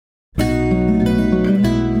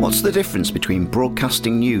What's the difference between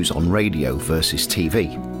broadcasting news on radio versus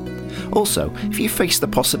TV? Also, if you face the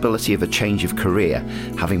possibility of a change of career,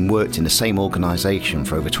 having worked in the same organisation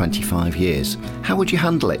for over 25 years, how would you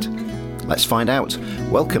handle it? Let's find out.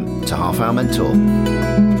 Welcome to Half Hour Mentor.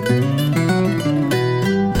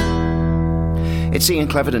 It's Ian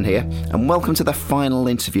Cleverden here, and welcome to the final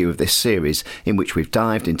interview of this series in which we've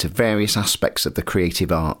dived into various aspects of the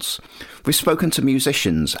creative arts. We've spoken to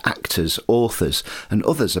musicians, actors, authors and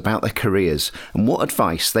others about their careers and what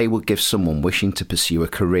advice they would give someone wishing to pursue a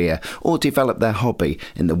career or develop their hobby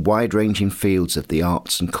in the wide-ranging fields of the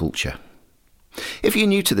arts and culture. If you're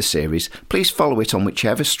new to the series, please follow it on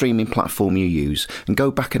whichever streaming platform you use and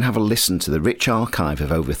go back and have a listen to the rich archive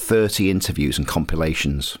of over 30 interviews and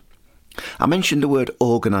compilations. I mentioned the word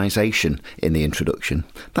organisation in the introduction.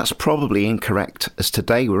 That's probably incorrect, as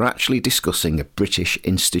today we're actually discussing a British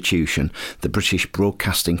institution, the British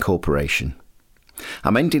Broadcasting Corporation.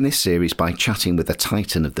 I'm ending this series by chatting with a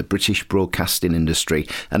titan of the British broadcasting industry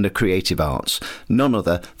and the creative arts, none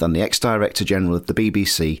other than the ex-Director General of the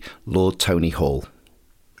BBC, Lord Tony Hall.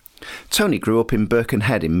 Tony grew up in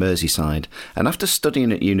Birkenhead in Merseyside and after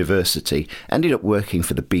studying at university ended up working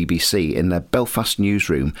for the BBC in their Belfast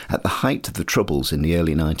newsroom at the height of the Troubles in the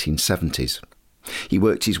early 1970s. He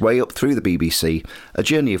worked his way up through the BBC, a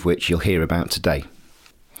journey of which you'll hear about today.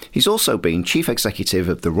 He's also been Chief Executive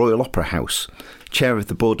of the Royal Opera House, Chair of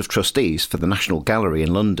the Board of Trustees for the National Gallery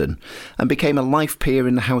in London, and became a life peer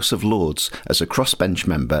in the House of Lords as a crossbench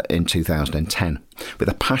member in 2010, with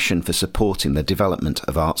a passion for supporting the development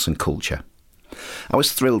of arts and culture. I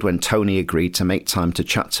was thrilled when Tony agreed to make time to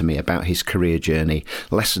chat to me about his career journey,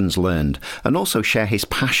 lessons learned, and also share his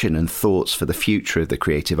passion and thoughts for the future of the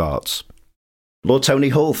creative arts. Lord Tony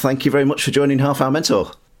Hall, thank you very much for joining Half Hour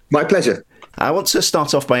Mentor. My pleasure. I want to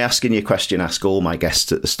start off by asking you a question I ask all my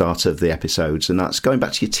guests at the start of the episodes, and that's going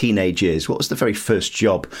back to your teenage years. What was the very first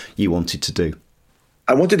job you wanted to do?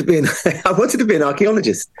 I wanted to be an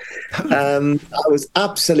archaeologist. I was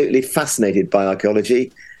absolutely fascinated by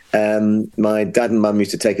archaeology. My dad and mum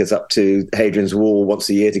used to take us up to Hadrian's Wall once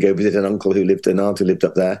a year to go visit an uncle who lived, an aunt who lived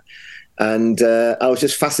up there. And I was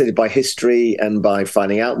just fascinated by history and by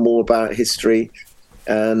finding out more about history.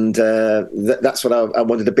 And that's what I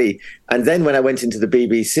wanted to be. And then when I went into the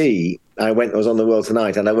BBC, I was on The World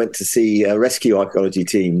Tonight, and I went to see a rescue archaeology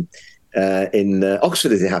team in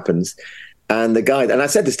Oxford, as it happens. And I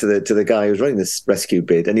said this to the guy who was running this rescue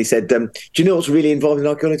bid, and he said, "Do you know what's really involved in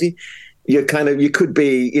archaeology? You could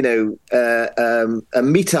be, a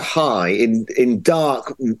metre high in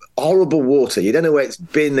dark, horrible water. You don't know where it's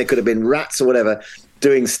been. There could have been rats or whatever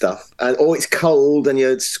doing stuff, or it's cold and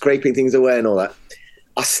you're scraping things away and all that."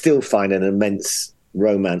 I still find an immense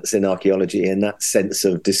romance in archaeology and that sense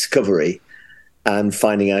of discovery and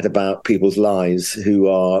finding out about people's lives who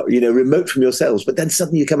are, remote from yourselves, but then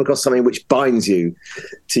suddenly you come across something which binds you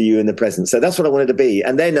to you in the present. So that's what I wanted to be.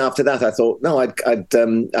 And then after that, I thought, no, I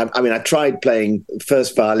tried playing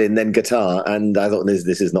first violin, then guitar, and I thought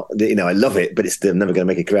this is not, I love it, but I'm never going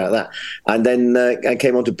to make a career out of that. And then I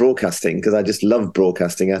came on to broadcasting because I just love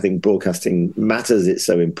broadcasting. I think broadcasting matters. It's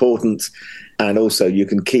so important. And also, you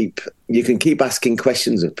can keep asking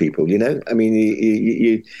questions of people. I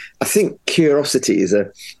mean, I think curiosity is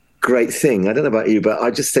a great thing. I don't know about you, but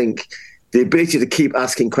I just think the ability to keep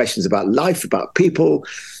asking questions about life, about people,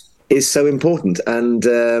 is so important. And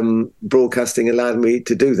broadcasting allowed me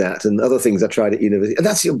to do that. And other things I tried at university. And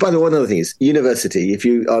that's, by the way, one other thing is university. If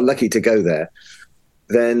you are lucky to go there,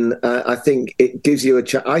 then I think it gives you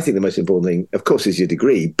I think the most important thing, of course, is your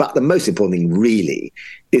degree, but the most important thing really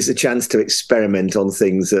is the chance to experiment on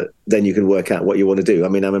things that then you can work out what you want to do. I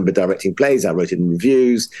mean, I remember directing plays, I wrote it in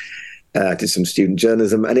reviews, did some student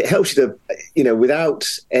journalism, and it helps you to, without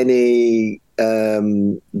any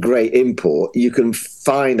great import, you can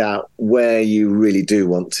find out where you really do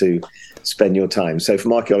want to spend your time. So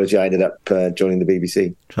from archaeology, I ended up joining the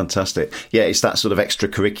BBC. Fantastic. Yeah, it's that sort of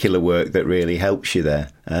extracurricular work that really helps you there.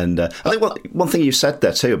 And I think one thing you said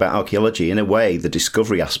there too about archaeology, in a way, the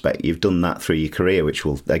discovery aspect, you've done that through your career, which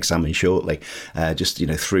we'll examine shortly, just,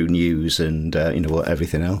 through news and,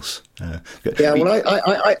 everything else. I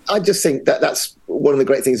just think that's one of the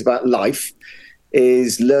great things about life,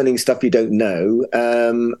 is learning stuff you don't know,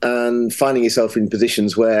 and finding yourself in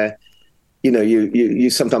positions where you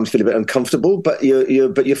sometimes feel a bit uncomfortable, but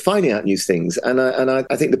you're finding out new things. And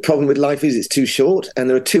I think the problem with life is it's too short, and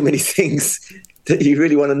there are too many things that you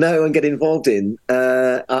really want to know and get involved in,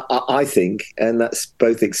 I think, and that's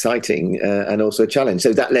both exciting and also a challenge.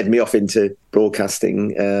 So that led me off into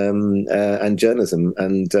broadcasting and journalism,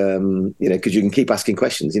 and because you can keep asking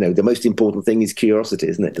questions. The most important thing is curiosity,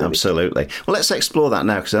 isn't it? Absolutely. Well, let's explore that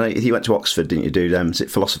now, because I know you went to Oxford, didn't you? Do is it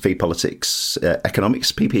philosophy, politics,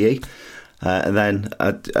 economics, PPE? And then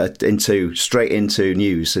straight into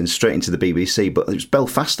news and straight into the BBC. But it was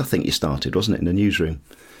Belfast, I think you started, wasn't it, in the newsroom?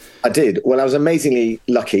 I did. Well, I was amazingly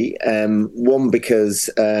lucky. One, because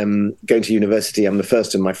going to university, I'm the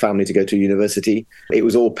first in my family to go to university. It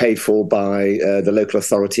was all paid for by the local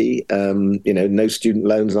authority. No student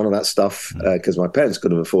loans, none of that stuff, because my parents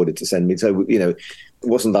couldn't have afforded to send me. So,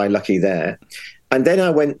 wasn't I lucky there? And then I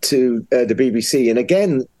went to the BBC. And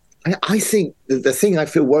again, I think the thing I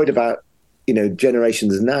feel worried about,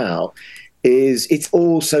 generations now, is it's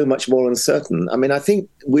all so much more uncertain. I mean, I think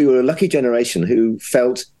we were a lucky generation who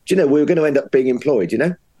felt, we were going to end up being employed, you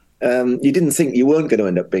didn't think you weren't going to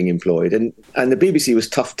end up being employed. And the BBC was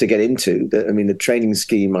tough to get into. The training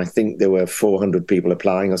scheme, I think there were 400 people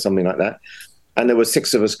applying or something like that. And there were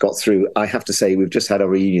 6 of us got through. I have to say, we've just had a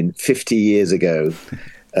reunion 50 years ago.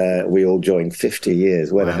 We all joined 50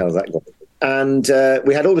 years. Where the hell has that gone? And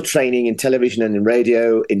we had all the training in television and in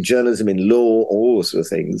radio, in journalism, in law, all those sort of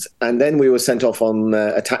things. And then we were sent off on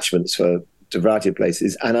attachments to a variety of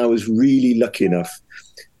places. And I was really lucky enough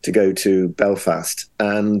to go to Belfast.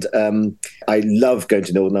 And I love going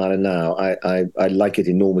to Northern Ireland now. I like it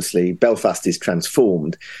enormously. Belfast is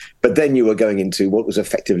transformed. But then you were going into what was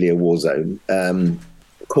effectively a war zone,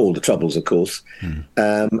 called the Troubles, of course.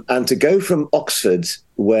 And to go from Oxford,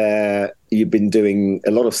 where you've been doing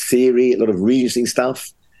a lot of theory, a lot of reasoning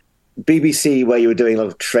stuff, BBC, where you were doing a lot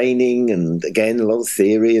of training and, again, a lot of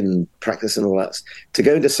theory and practice and all that, to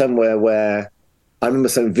go into somewhere where I remember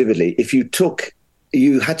so vividly,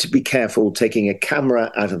 you had to be careful taking a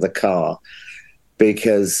camera out of the car,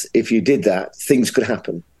 because if you did that, things could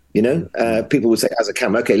happen. People would say, as a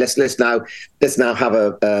camera, okay, let's now have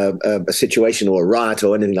a situation or a riot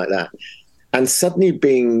or anything like that. And suddenly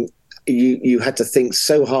you had to think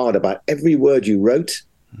so hard about every word you wrote,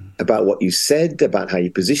 about what you said, about how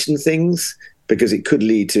you positioned things, because it could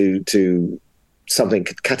lead to something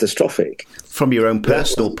catastrophic. From your own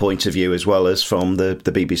personal point of view, as well as from the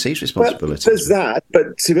BBC's responsibility. Well, there's that,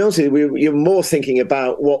 but to be honest with you, you're more thinking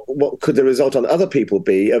about what could the result on other people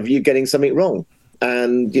be of you getting something wrong.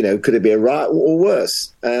 And, could it be a riot or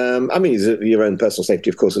worse? Your own personal safety,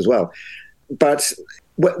 of course, as well. But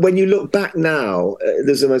when you look back now,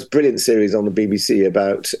 there's the most brilliant series on the BBC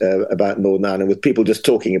about Northern Ireland, with people just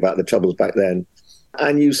talking about the troubles back then.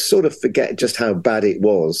 And you sort of forget just how bad it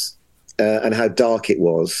was and how dark it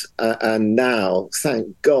was. And now,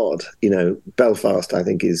 thank God, Belfast, I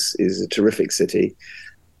think, is a terrific city.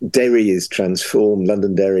 Derry is transformed.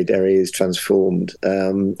 Londonderry is transformed,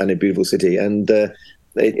 and a beautiful city, and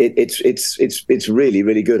it's really,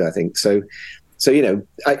 really good, I think. So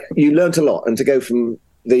you learnt a lot, and to go from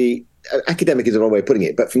the academic is the wrong way of putting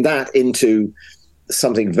it, but from that into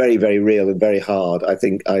something very, very real and very hard, I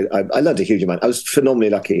think I learned a huge amount. I was phenomenally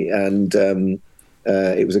lucky, and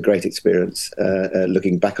it was a great experience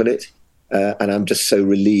looking back on it, and I'm just so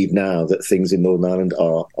relieved now that things in Northern Ireland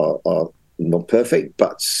are not perfect,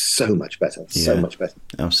 but so much better, so much better.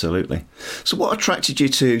 Absolutely. So what attracted you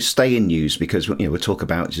to stay in news? Because, we'll talk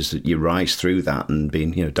about just your rise through that and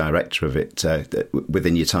being, director of it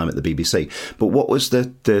within your time at the BBC. But what was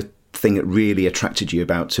the thing that really attracted you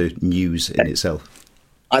about to news in itself?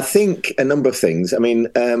 I think a number of things.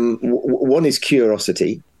 One is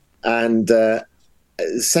curiosity. And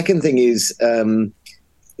second thing is,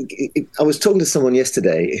 I was talking to someone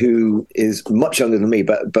yesterday who is much younger than me,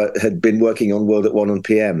 but had been working on World at 1 on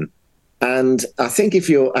PM. And I think if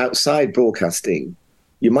you're outside broadcasting,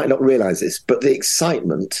 you might not realise this, but the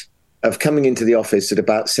excitement of coming into the office at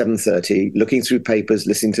about 7:30, looking through papers,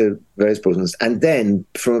 listening to various programs, and then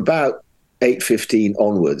from about 8:15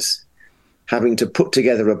 onwards, having to put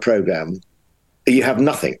together a programme. You have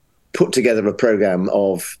nothing. Put together a programme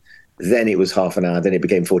of, then it was half an hour, then it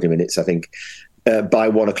became 40 minutes, I think, by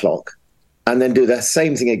 1 o'clock, and then do the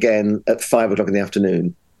same thing again at 5 o'clock in the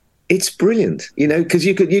afternoon. It's brilliant, because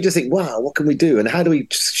you just think, wow, what can we do? And how do we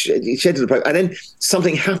schedule the program? And then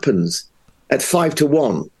something happens at 5 to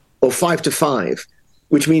 1 or 5 to 5,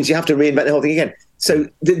 which means you have to reinvent the whole thing again. So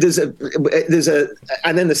there's a,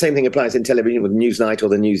 and then the same thing applies in television with Newsnight or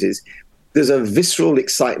the Newses. There's a visceral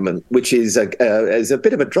excitement, which is a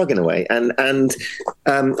bit of a drug in a way. And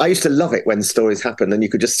I used to love it when stories happened and you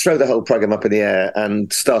could just throw the whole program up in the air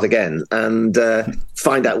and start again and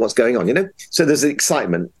find out what's going on, So there's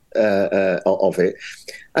excitement. of it.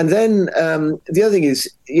 And then the other thing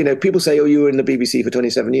is, people say, oh, you were in the BBC for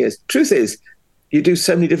 27 years. Truth is, you do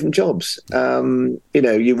so many different jobs.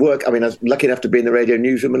 You work. I mean, I was lucky enough to be in the radio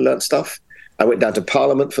newsroom and learnt stuff. I went down to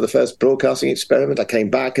Parliament for the first broadcasting experiment. I came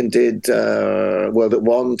back and did World at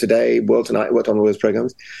One, Today, World Tonight, worked on all those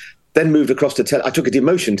programs. Then moved across to I took a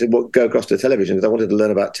demotion to go across to television because I wanted to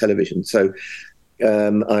learn about television. So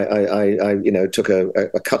I took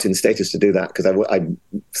a cut in status to do that because I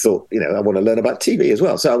thought, I want to learn about TV as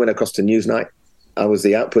well. So I went across to Newsnight. I was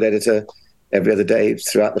the output editor every other day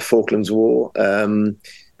throughout the Falklands War. And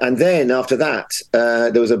then after that,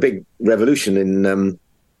 there was a big revolution in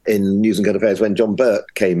News and Current Affairs when John Burt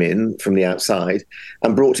came in from the outside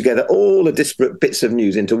and brought together all the disparate bits of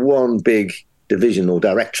news into one big division or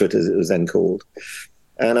directorate, as it was then called.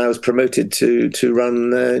 And I was promoted to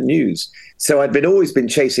run news. So I'd always been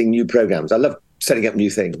chasing new programs. I love setting up new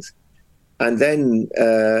things. And then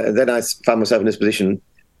I found myself in this position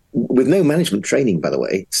with no management training, by the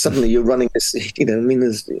way. Suddenly you're running this,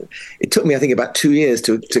 it took me, I think, about 2 years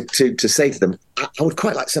to say to them, I would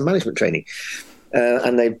quite like some management training.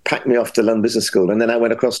 And they packed me off to London Business School. And then I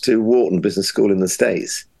went across to Wharton Business School in the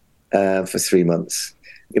States for 3 months.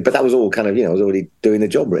 But that was all kind of, I was already doing the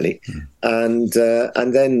job, really. And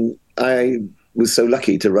then I was so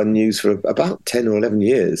lucky to run news for about 10 or 11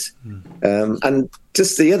 years. And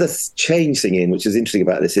just the other change thing which is interesting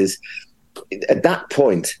about this is, at that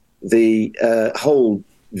point, the whole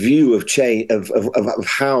view of change of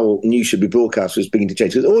how news should be broadcast was beginning to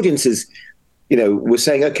change. Because audiences, were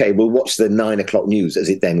saying, okay, we'll watch the 9 o'clock news as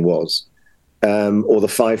it then was, or the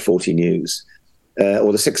 5:40 news,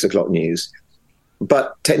 or the 6 o'clock news.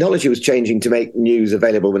 But technology was changing to make news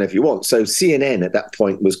available whenever you want. So CNN at that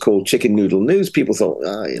point was called chicken noodle news. People thought,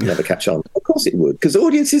 you'll never catch on. Of course it would, because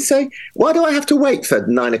audiences say, why do I have to wait for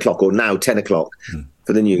 9 o'clock or now 10 o'clock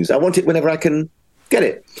for the news? I want it whenever I can get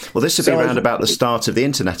it. Well, this would be around about the start of the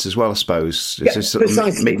internet as well, I suppose. Yeah, sort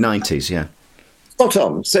of mid-90s, yeah. Spot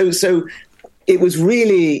on. So it was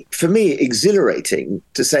really, for me, exhilarating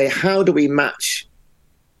to say, how do we match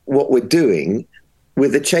what we're doing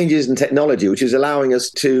with the changes in technology, which is allowing us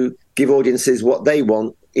to give audiences what they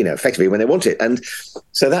want, effectively when they want it. And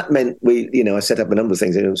so that meant I set up a number of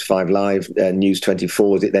things. It was 5 Live, News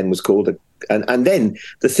 24, as it then was called. And then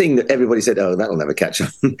the thing that everybody said, oh, that'll never catch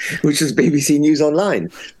on, which was BBC News Online.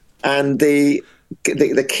 And the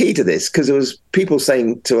key to this, because there was people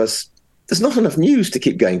saying to us, there's not enough news to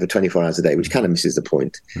keep going for 24 hours a day, which kind of misses the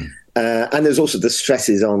point. And there's also the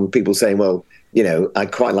stresses on people saying, well,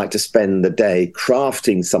 I'd quite like to spend the day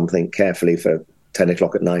crafting something carefully for 10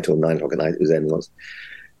 o'clock at night or 9 o'clock at night, as then was.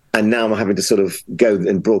 And now I'm having to sort of go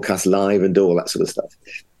and broadcast live and do all that sort of stuff.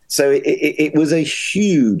 So it was a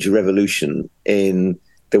huge revolution in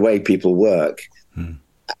the way people work.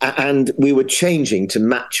 And we were changing to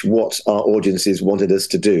match what our audiences wanted us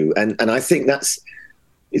to do. And I think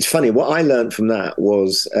it's funny. What I learned from that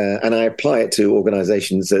was, and I apply it to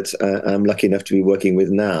organizations that I'm lucky enough to be working with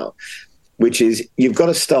now, which is you've got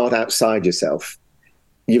to start outside yourself.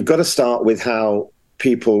 You've got to start with how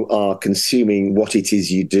people are consuming what it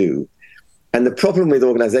is you do. And the problem with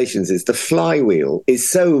organizations is the flywheel is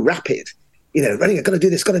so rapid. Running, I've got to do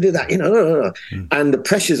this, got to do that, And the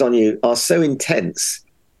pressures on you are so intense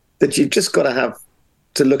that you've just got to have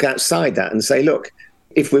to look outside that and say, look,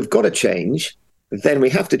 if we've got to change, then we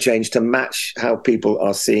have to change to match how people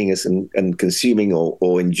are seeing us and consuming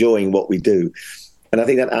or enjoying what we do. And I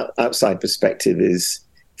think that outside perspective is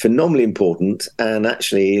phenomenally important. And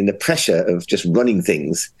actually, in the pressure of just running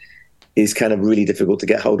things, is kind of really difficult to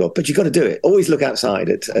get hold of. But you've got to do it. Always look outside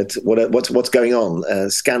at what's going on.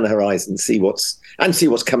 Scan the horizon, see what's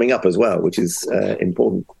coming up as well, which is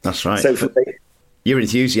important. That's right. So for me, your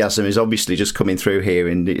enthusiasm is obviously just coming through here,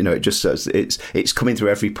 and it's coming through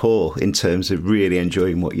every pore in terms of really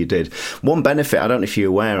enjoying what you did. One benefit, I don't know if you're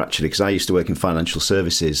aware actually, because I used to work in financial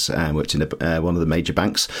services, worked in one of the major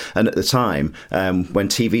banks, and at the time when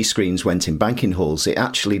TV screens went in banking halls, it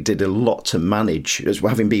actually did a lot to manage. As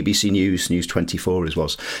having BBC News 24 as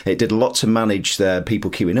was, it did a lot to manage the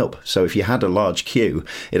people queuing up. So if you had a large queue,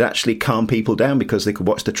 it actually calmed people down because they could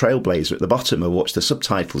watch the Trailblazer at the bottom or watch the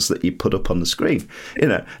subtitles that you put up on the screen.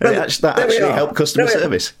 That actually helped customer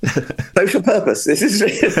service. Social purpose. This is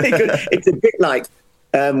really good. It's a bit like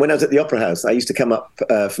when I was at the Opera House. I used to come up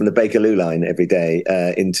from the Bakerloo line every day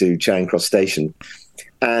into Charing Cross Station,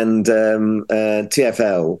 and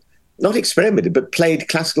TfL not experimented but played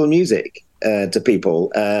classical music to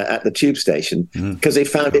people at the tube station because they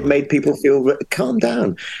found it made people feel calm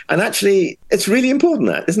down. And actually, it's really important,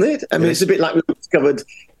 that, isn't it? I mean, it's a bit like we discovered.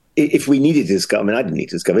 If we needed to discover, I mean, I didn't need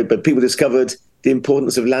to discover it, but people discovered the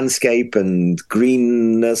importance of landscape and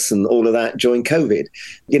greenness and all of that during COVID.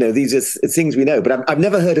 These are things we know. But I've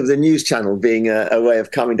never heard of the news channel being a way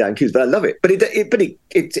of calming down queues. But I love it. But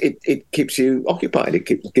it keeps you occupied. It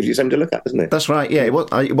gives you something to look at, doesn't it? That's right. Yeah,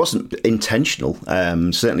 it wasn't intentional.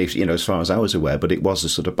 Certainly, as far as I was aware. But it was a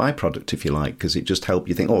sort of byproduct, if you like, because it just helped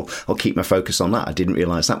you think, oh, I'll keep my focus on that. I didn't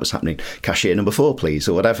realise that was happening. Cashier number 4, please,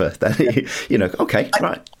 or whatever. Then okay,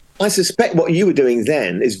 right. I suspect what you were doing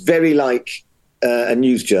then is very like a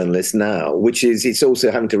news journalist now, which is it's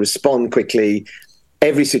also having to respond quickly.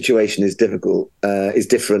 Every situation is difficult, is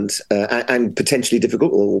different, and potentially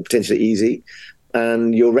difficult or potentially easy.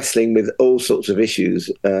 And you're wrestling with all sorts of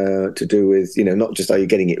issues to do with, not just are you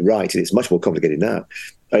getting it right, and it's much more complicated now.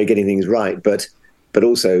 Are you getting things right? But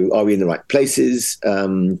also, are we in the right places?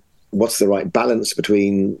 What's the right balance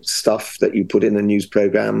between stuff that you put in a news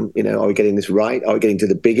program? Are we getting this right? Are we getting to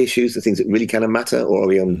the big issues, the things that really kind of matter? Or are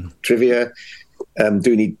we on trivia? Do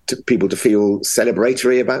we need people to feel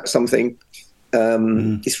celebratory about something?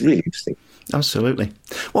 It's really interesting. Absolutely.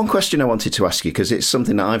 One question I wanted to ask you, because it's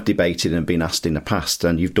something that I've debated and been asked in the past,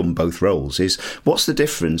 and you've done both roles, is what's the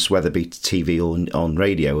difference, whether it be TV or on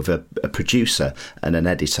radio, of a producer and an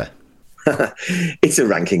editor? It's a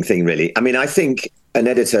ranking thing, really. I mean, I think an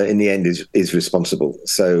editor in the end is responsible.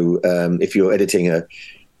 So if you're editing a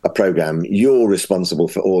program, you're responsible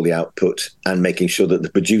for all the output and making sure that the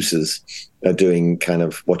producers are doing kind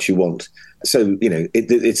of what you want. So,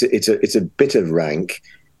 it's a bit of rank.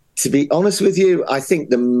 To be honest with you, I think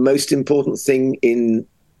the most important thing in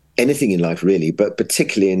anything in life, really, but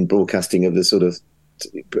particularly in broadcasting of the sort of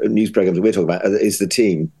news programs that we're talking about, is the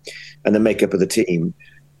team and the makeup of the team.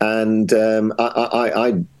 And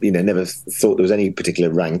I never thought there was any particular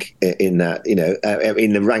rank in that.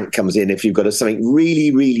 The rank comes in if you've got something really,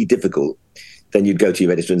 really difficult, then you'd go to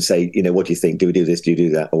your editor and say, what do you think? Do we do this? Do you do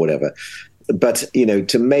that? Or whatever. But,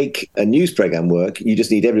 to make a news program work, you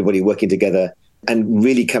just need everybody working together and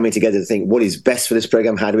really coming together to think what is best for this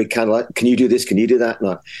program. How do we kind of can you do this? Can you do that?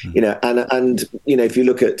 No, and if you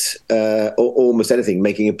look at almost anything,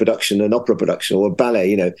 making a production, an opera production or a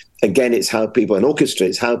ballet, again, it's how people, an orchestra,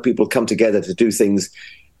 it's how people come together to do things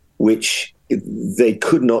which they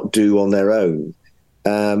could not do on their own.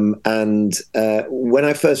 And when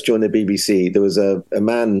I first joined the BBC, there was a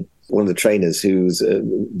man, one of the trainers, who's a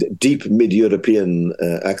deep mid-European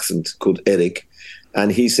accent called Eric.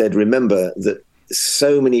 And he said, remember that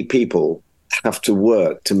so many people have to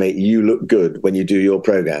work to make you look good when you do your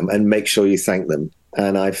program, and make sure you thank them.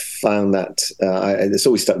 And I found that it's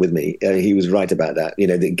always stuck with me. He was right about that.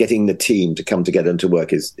 That getting the team to come together and to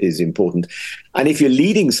work is important. And if you're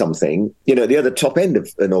leading something, at the other top end of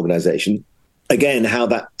an organization, again, how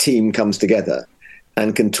that team comes together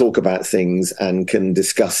and can talk about things and can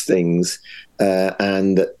discuss things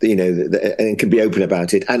and can be open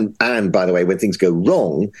about it. And by the way, when things go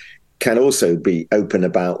wrong, can also be open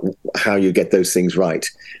about how you get those things right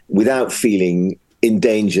without feeling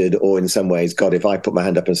endangered or in some ways, God, if I put my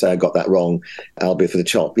hand up and say I got that wrong, I'll be for the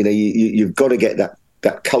chop. You've got to get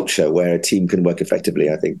that culture where a team can work effectively,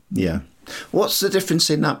 I think. Yeah. What's the difference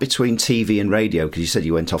in that between TV and radio? Because you said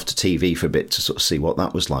you went off to TV for a bit to sort of see what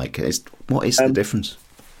that was like. What is the difference?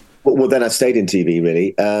 Well, then I stayed in TV,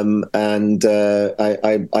 really. I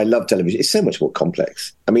love television. It's so much more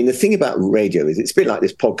complex. I mean, the thing about radio is it's a bit like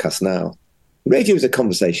this podcast now. Radio is a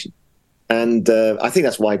conversation. And I think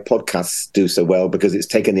that's why podcasts do so well, because it's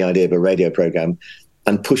taken the idea of a radio program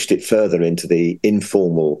and pushed it further into the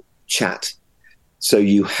informal chat. So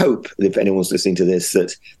you hope, if anyone's listening to this,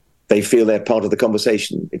 that they feel they're part of the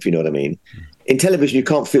conversation, if you know what I mean. In television, you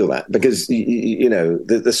can't feel that because,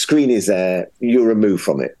 the screen is there, you're removed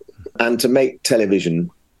from it. And to make television,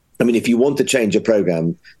 I mean, if you want to change a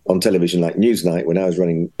program on television like Newsnight, when I was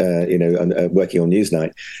running, working on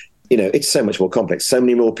Newsnight, it's so much more complex. So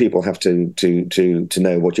many more people have to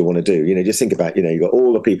know what you want to do. Just think about, you've got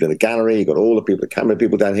all the people in the gallery, you've got all the people, the camera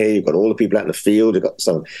people down here, you've got all the people out in the field, you've got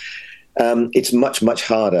so on. It's much, much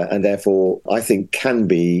harder, and therefore I think can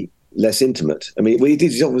be less intimate. I mean,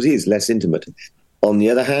 it obviously is less intimate. On the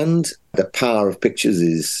other hand, the power of pictures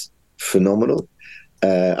is phenomenal.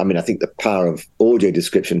 I think the power of audio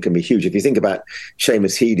description can be huge. If you think about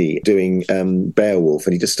Seamus Heaney doing Beowulf,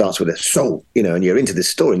 and he just starts with a soul, and you're into this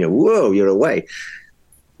story, and you're away.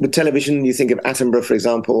 With television, you think of Attenborough, for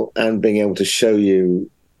example, and being able to show you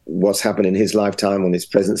what's happened in his lifetime on his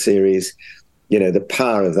present series. The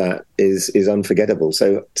power of that is unforgettable.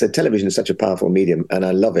 So television is such a powerful medium, and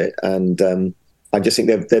I love it. And I just think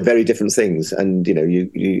they're very different things, and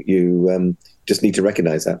you just need to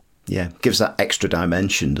recognise that. Yeah, gives that extra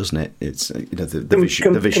dimension, doesn't it? It's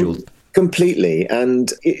the visual. Completely. And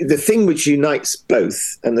the thing which unites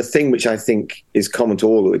both, and the thing which I think is common to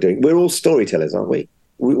all that we're doing, we're all storytellers, aren't we?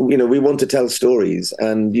 We want to tell stories,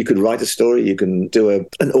 and you could write a story, you can do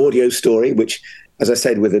an audio story, which, as I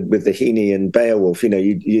said, with the Heaney and Beowulf,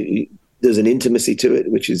 there's an intimacy to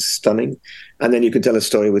it, which is stunning. And then you can tell a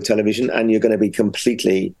story with television, and you're going to be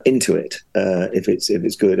completely into it if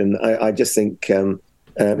it's good. And I just think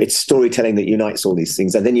it's storytelling that unites all these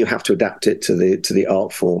things, and then you have to adapt it to the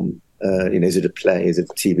art form. Is it a play? Is it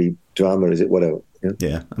a TV drama? Is it whatever?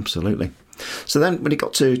 Yeah, absolutely. So then when it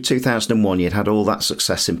got to 2001, you'd had all that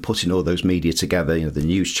success in putting all those media together, the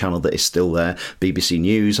news channel that is still there, BBC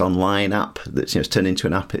News online app that's turned into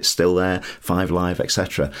an app, it's still there, 5 Live,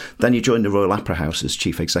 etc. Then you joined the Royal Opera House as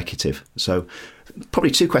chief executive. So probably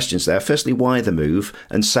 2 questions there. Firstly, why the move?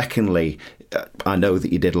 And secondly, I know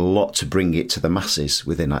that you did a lot to bring it to the masses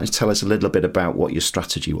within that. Tell us a little bit about what your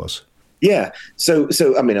strategy was. Yeah. So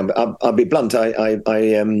I mean, I'll be blunt. There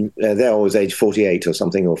I was age 48 or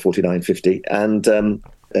something, or 49, 50. And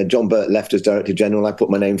John Burt left as Director General. I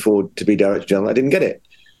put my name forward to be Director General. I didn't get it.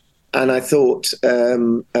 And I thought, I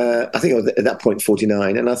think I was at that point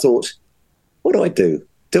 49. And I thought, what do I do?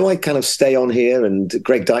 Do I kind of stay on here? And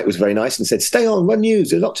Greg Dyke was very nice and said, stay on, run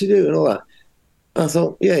news, there's a lot to do and all that. I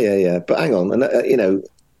thought, yeah. But hang on. And,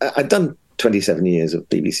 I'd done 27 years of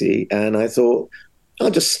BBC, and I thought, I'll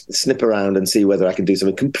just snip around and see whether I can do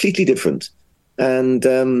something completely different. And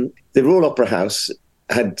the Royal Opera House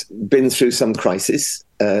had been through some crisis,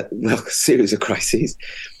 a series of crises.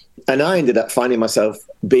 And I ended up finding myself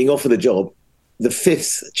being offered the job, the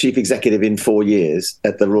 5th chief executive in 4 years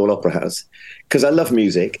at the Royal Opera House, because I love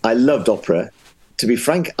music. I loved opera. To be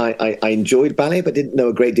frank, I enjoyed ballet, but didn't know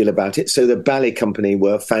a great deal about it. So the ballet company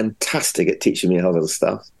were fantastic at teaching me a whole lot of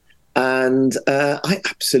stuff. And I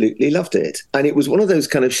absolutely loved it. And it was one of those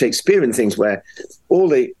kind of Shakespearean things where all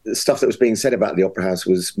the stuff that was being said about the Opera House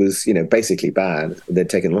was basically bad. They'd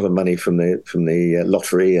taken a lot of money from the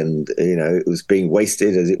lottery, and it was being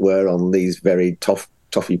wasted, as it were, on these very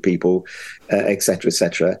toffee people, et cetera, et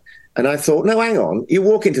cetera. And I thought, no, hang on. You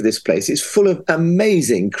walk into this place, it's full of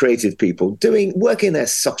amazing creative people working their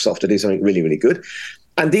socks off to do something really, really good.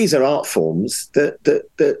 And these are art forms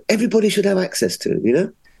that everybody should have access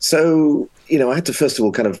to, So, I had to first of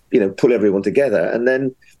all kind of, pull everyone together. And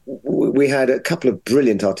then we had a couple of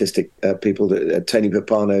brilliant artistic people, Tony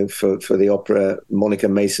Pappano for the opera, Monica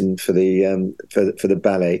Mason for the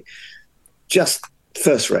ballet, just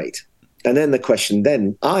first rate. And then the question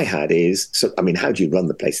then I had is, how do you run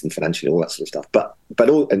the place and financially, all that sort of stuff? But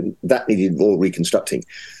all, and that needed all reconstructing.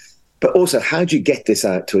 But also, how do you get this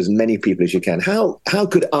out to as many people as you can? How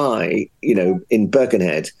could I, in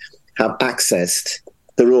Birkenhead, have accessed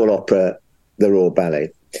the Royal Opera, the Royal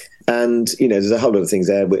Ballet? And, there's a whole lot of things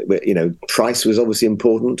there. Price was obviously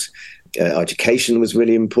important. Education was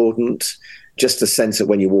really important. Just a sense that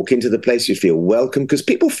when you walk into the place, you feel welcome, because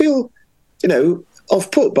people feel,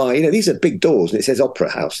 off-put by, these are big doors and it says Opera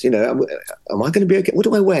House. Am I going to be okay? What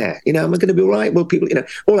do I wear? Am I going to be all right? Well, people,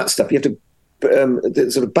 all that stuff. You have to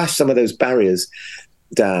sort of bash some of those barriers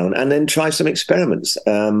down and then try some experiments.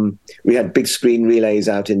 We had big screen relays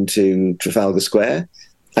out into Trafalgar Square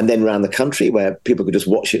and then around the country where people could just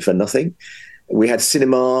watch it for nothing. We had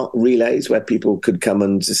cinema relays where people could come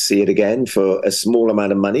and just see it again for a small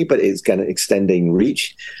amount of money, but it's kind of extending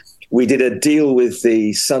reach. We did a deal with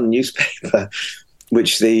the Sun newspaper,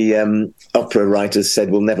 which the opera writers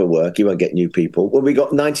said will never work. You won't get new people. Well, we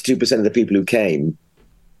got 92% of the people who came,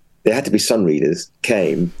 they had to be Sun readers,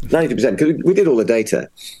 came. 90%, because we did all the data,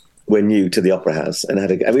 were new to the Opera House. And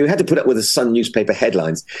we had to put up with the Sun newspaper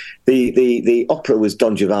headlines. The opera was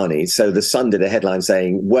Don Giovanni, so the Sun did a headline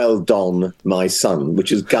saying, "Well done, my son,"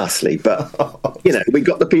 which is ghastly. But, we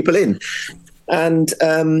got the people in. And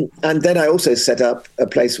then I also set up a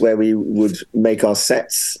place where we would make our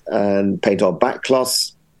sets and paint our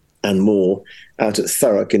backcloths and more out at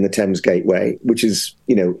Thurrock in the Thames Gateway, which is,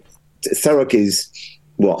 Thurrock is,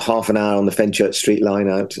 half an hour on the Fenchurch Street line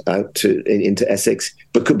out into Essex,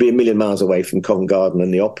 but could be a million miles away from Covent Garden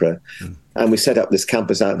and the Opera. Mm. And we set up this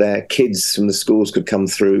campus out there. Kids from the schools could come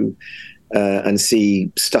through and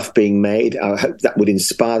see stuff being made. I hope that would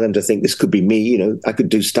inspire them to think this could be me. I could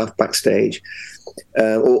do stuff backstage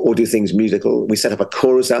or do things musical. We set up a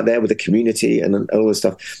chorus out there with the community and all this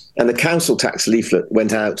stuff. And the council tax leaflet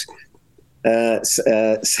went out. This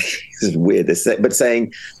is weird, but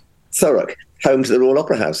saying Thurrock, home to the Royal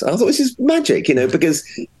Opera House. And I thought this is magic, because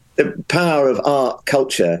the power of art,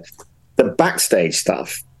 culture, the backstage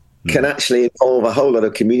stuff can actually involve a whole lot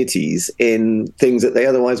of communities in things that they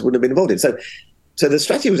otherwise wouldn't have been involved in. So the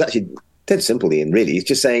strategy was actually dead simple, Ian, really. It's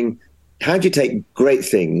just saying, how do you take great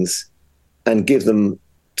things and give them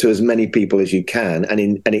to as many people as you can,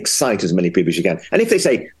 and excite as many people as you can. And if they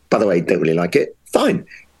say, by the way, don't really like it, fine.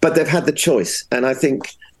 But they've had the choice. And I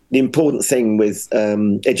think the important thing with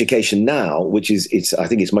education now, which is, I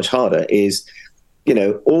think it's much harder, is,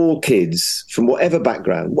 all kids from whatever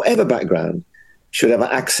background, should have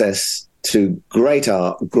access to great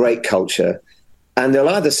art, great culture. And they'll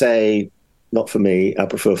either say, not for me, I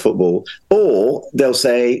prefer football, or they'll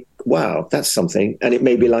say, wow, that's something, and it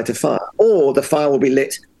may be light a fire. Or the fire will be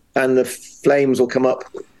lit and the flames will come up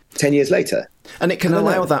 10 years later. And it can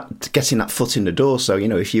allow that, getting that foot in the door. So,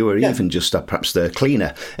 if you were even just perhaps the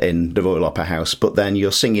cleaner in the Royal Opera House, but then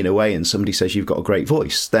you're singing away and somebody says you've got a great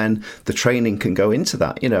voice, then the training can go into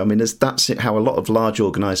that. That's how a lot of large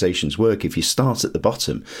organisations work. If you start at the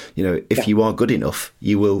bottom, if you are good enough,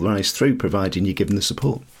 you will rise through, providing you're given the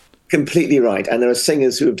support. Completely right. And there are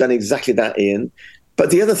singers who have done exactly that, Ian. But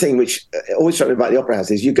the other thing which always struck me about the Opera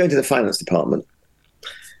House is you go into the finance department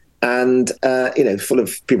and, full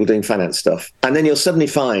of people doing finance stuff. And then you'll suddenly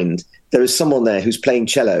find there is someone there who's playing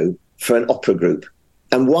cello for an opera group.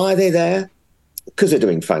 And why are they there? Because they're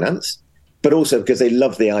doing finance, but also because they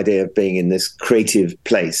love the idea of being in this creative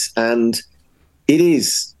place. And it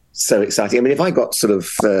is so exciting. I mean, if I got sort of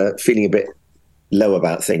feeling a bit low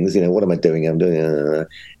about things, what am I doing? I'm doing,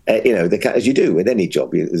 as you do with any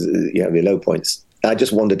job, you have your low points. I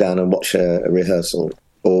just wander down and watch a rehearsal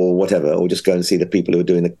or whatever, or just go and see the people who are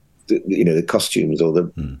doing the costumes or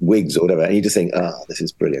the wigs or whatever, and you just think, this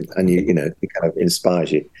is brilliant, and it kind of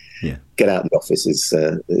inspires you. Yeah. Get out of the office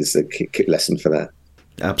is a key lesson for that.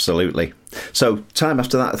 Absolutely. So time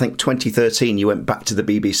after that, I think 2013, you went back to the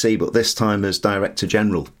BBC, but this time as Director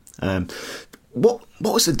General. What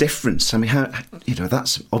was the difference? I mean, how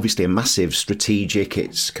that's obviously a massive strategic,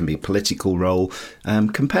 it can be a political role.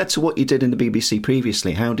 Compared to what you did in the BBC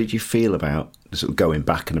previously, how did you feel about sort of going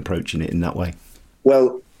back and approaching it in that way?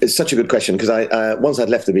 Well, it's such a good question, because I once I'd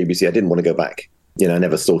left the BBC, I didn't want to go back. I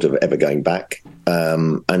never thought of ever going back.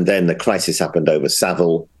 And then the crisis happened over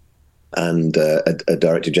Savile and a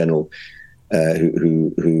Director General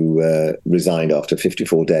who resigned after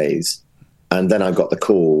 54 days. And then I got the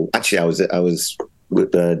call. Actually, I was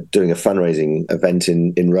doing a fundraising event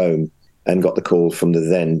in Rome, and got the call from the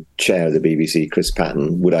then chair of the BBC, Chris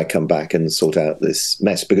Patton. Would I come back and sort out this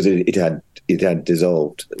mess, because it had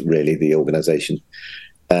dissolved, really, the organisation,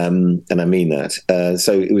 and I mean that.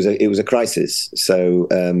 So it was a crisis. So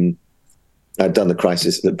I'd done the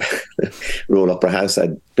crisis at the Royal Opera House.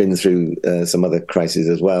 I'd been through some other crises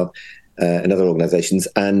as well. And other organisations,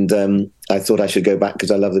 and I thought I should go back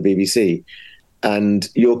because I love the BBC. And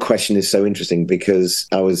your question is so interesting, because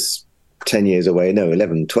I was 10 years away,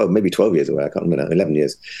 11, 12, maybe 12 years away, I can't remember now, 11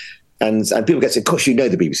 years. And people get to say, of course, the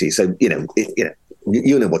BBC, so,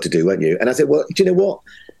 you'll know what to do, won't you? And I said, well, do you know what?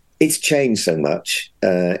 It's changed so much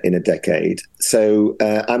in a decade. So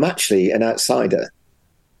I'm actually an outsider,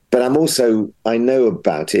 but I know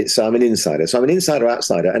about it, so I'm an insider. So I'm an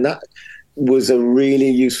insider-outsider, and that was a really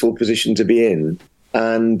useful position to be in.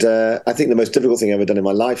 And I think the most difficult thing I've ever done in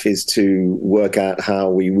my life is to work out how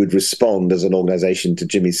we would respond as an organisation to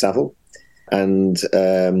Jimmy Savile. And,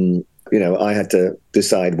 I had to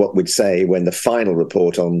decide what we'd say when the final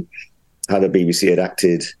report on how the BBC had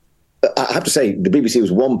acted. I have to say, the BBC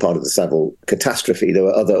was one part of the Savile catastrophe. There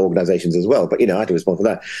were other organisations as well, but, I had to respond for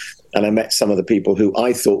that. And I met some of the people who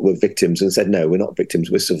I thought were victims and said, no, we're not victims,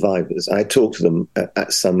 we're survivors. I talked to them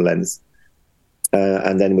at some length.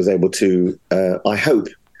 And then was able to, I hope,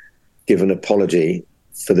 give an apology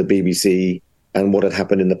for the BBC and what had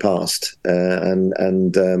happened in the past.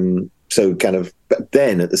 So kind of, but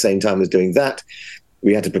then at the same time as doing that,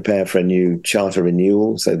 we had to prepare for a new charter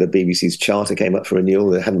renewal. So the BBC's charter came up for renewal.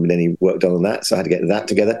 There hadn't been any work done on that, so I had to get that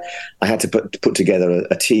together. I had to put together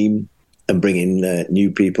a team and bring in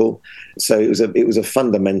new people. So it was a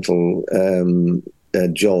fundamental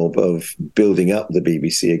job of building up the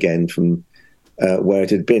BBC again from where it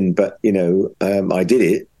had been. But, I did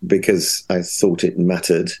it because I thought it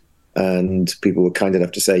mattered. And people were kind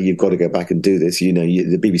enough to say, you've got to go back and do this. The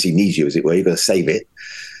BBC needs you, as it were. You've got to save it.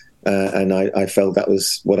 And I felt that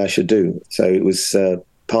was what I should do. So it was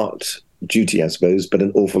part duty, I suppose, but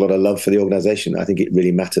an awful lot of love for the organisation. I think it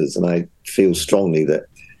really matters. And I feel strongly that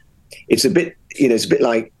it's a bit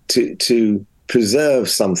like to preserve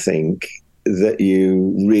something that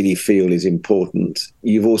you really feel is important,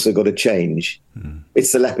 you've also got to change.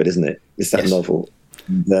 It's The Leopard, isn't it? It's that novel.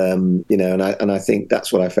 And I think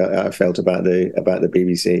that's what I felt about the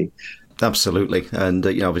BBC. Absolutely, and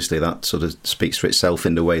obviously that sort of speaks for itself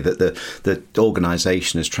in the way that the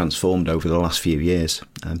organisation has transformed over the last few years.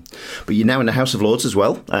 But you're now in the House of Lords as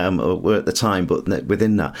well. Were at the time, but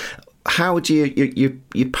within that, How do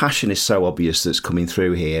your passion is so obvious that's coming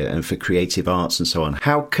through here, and for creative arts and so on.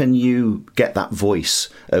 How can you get that voice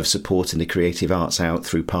of supporting the creative arts out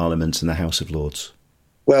through Parliament and the House of Lords?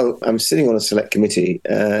 Well, I'm sitting on a select committee.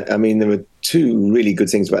 There are two really good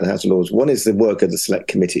things about the House of Lords. One is the work of the select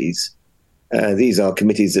committees. These are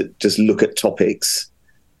committees that just look at topics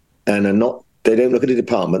and they don't look at a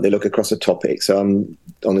department, they look across a topic. So I'm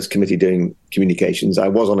on this committee doing communications. I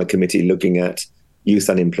was on a committee looking at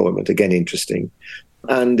youth unemployment, again, interesting.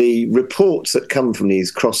 And the reports that come from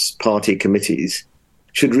these cross-party committees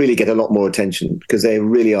should really get a lot more attention because they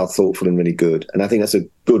really are thoughtful and really good. And I think that's a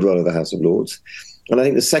good role of the House of Lords. And I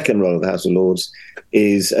think the second role of the House of Lords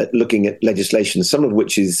is looking at legislation, some of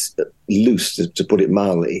which is loose, to put it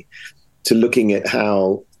mildly, to looking at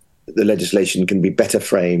how the legislation can be better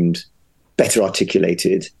framed, better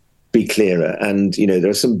articulated, be clearer. And, there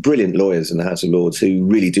are some brilliant lawyers in the House of Lords who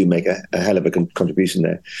really do make a hell of a contribution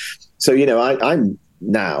there. So, I'm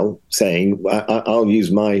now saying I'll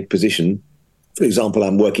use my position. For example,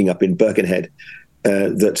 I'm working up in Birkenhead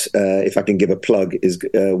that, if I can give a plug,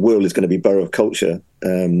 Wirral is going to be Borough of Culture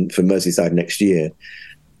for Merseyside next year,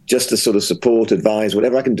 just to sort of support, advise,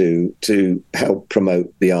 whatever I can do to help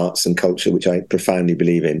promote the arts and culture, which I profoundly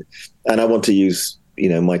believe in. And I want to use,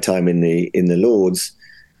 my time in the Lords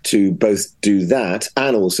to both do that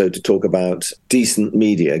and also to talk about decent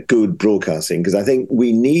media, good broadcasting, because I think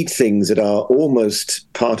we need things that are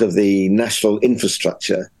almost part of the national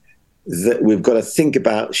infrastructure that we've got to think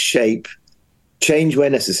about, shape, change where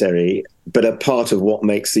necessary, but are part of what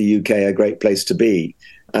makes the UK a great place to be.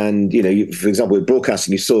 And, for example, with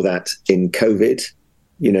broadcasting, you saw that in COVID.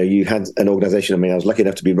 You had an organisation, I was lucky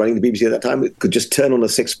enough to be running the BBC at that time, it could just turn on a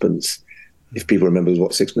sixpence, if people remember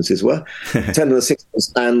what sixpences were, turn on a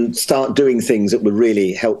sixpence and start doing things that would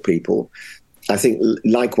really help people. I think,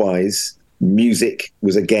 likewise, music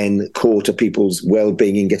was, again, core to people's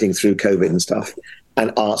well-being in getting through COVID and stuff.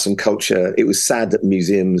 And arts and culture, it was sad that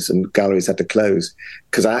museums and galleries had to close,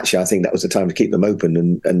 because I think that was the time to keep them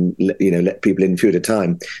open and let people in a few at a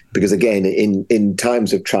time. Because again, in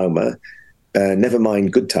times of trauma, never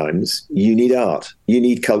mind good times, you need art, you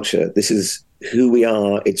need culture. This is who we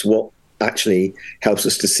are. It's what actually helps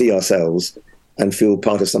us to see ourselves and feel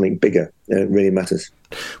part of something bigger. It really matters.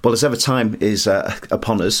 Well, as ever, time is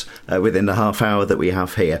upon us within the half hour that we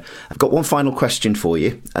have here. I've got one final question for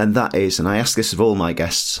you, and that is, and I ask this of all my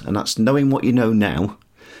guests, and that's, knowing what you know now,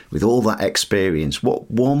 with all that experience,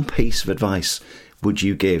 what one piece of advice would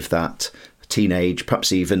you give that teenage,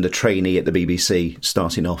 perhaps even the trainee at the BBC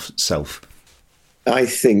starting off self? I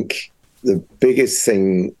think the biggest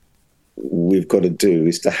thing we've got to do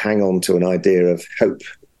is to hang on to an idea of hope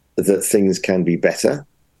that things can be better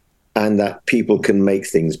and that people can make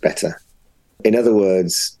things better. In other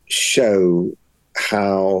words, show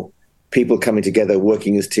how people coming together,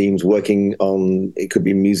 working as teams, working on, it could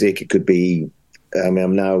be music, it could be,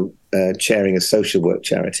 I'm now chairing a social work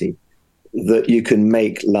charity, that you can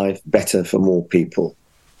make life better for more people.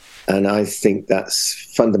 And I think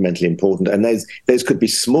that's fundamentally important. And those could be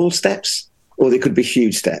small steps or they could be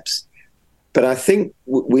huge steps. But I think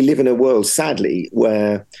we live in a world, sadly,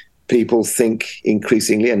 where people think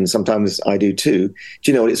increasingly, and sometimes I do too, do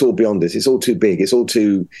you know what, it's all beyond this. It's all too big. It's all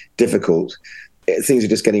too difficult. Things are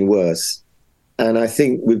just getting worse. And I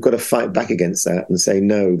think we've got to fight back against that and say,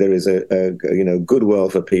 no, there is a good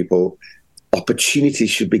world for people. Opportunities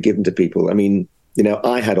should be given to people.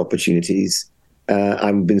 I had opportunities.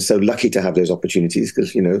 I've been so lucky to have those opportunities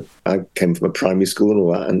because, I came from a primary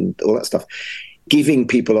school and all that stuff. Giving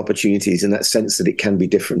people opportunities in that sense that it can be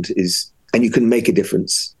different and you can make a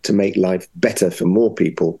difference to make life better for more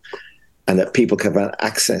people, and that people can have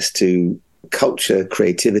access to culture,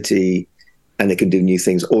 creativity, and they can do new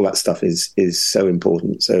things. All that stuff is so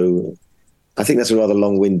important. So I think that's a rather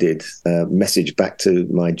long-winded message back to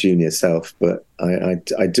my junior self, but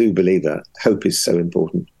I do believe that hope is so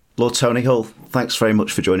important. Lord Tony Hull, thanks very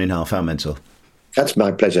much for joining Half Hour Mentor. That's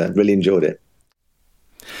my pleasure. Really enjoyed it.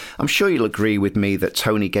 I'm sure you'll agree with me that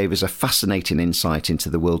Tony gave us a fascinating insight into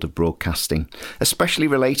the world of broadcasting, especially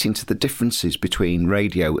relating to the differences between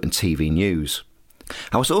radio and TV news.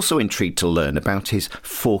 I was also intrigued to learn about his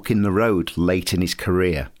fork in the road late in his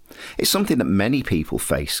career. It's something that many people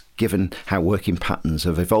face, given how working patterns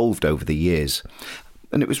have evolved over the years.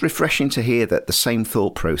 And it was refreshing to hear that the same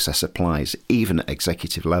thought process applies even at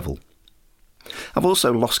executive level. I've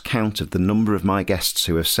also lost count of the number of my guests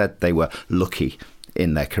who have said they were lucky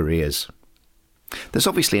in their careers. There's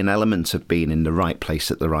obviously an element of being in the right place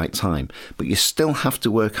at the right time, but you still have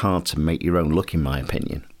to work hard to make your own luck, in my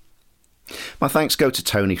opinion. My thanks go to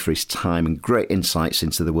Tony for his time and great insights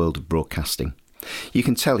into the world of broadcasting. You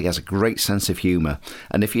can tell he has a great sense of humour,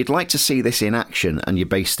 and if you'd like to see this in action and you're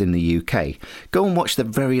based in the UK, go and watch the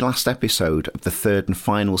very last episode of the third and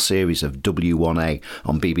final series of W1A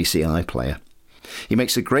on BBC iPlayer. He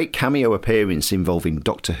makes a great cameo appearance involving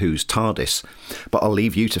Doctor Who's TARDIS, but I'll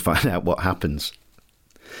leave you to find out what happens.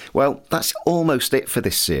 Well, that's almost it for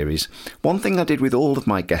this series. One thing I did with all of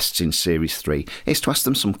my guests in Series 3 is to ask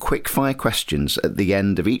them some quick-fire questions at the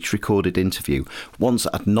end of each recorded interview, ones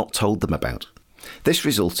that I'd not told them about. This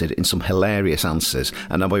resulted in some hilarious answers,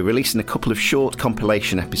 and I'll be releasing a couple of short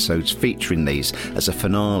compilation episodes featuring these as a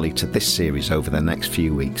finale to this series over the next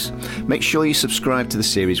few weeks. Make sure you subscribe to the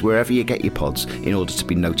series wherever you get your pods in order to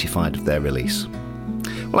be notified of their release.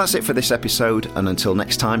 Well, that's it for this episode, and until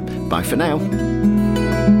next time, bye for now.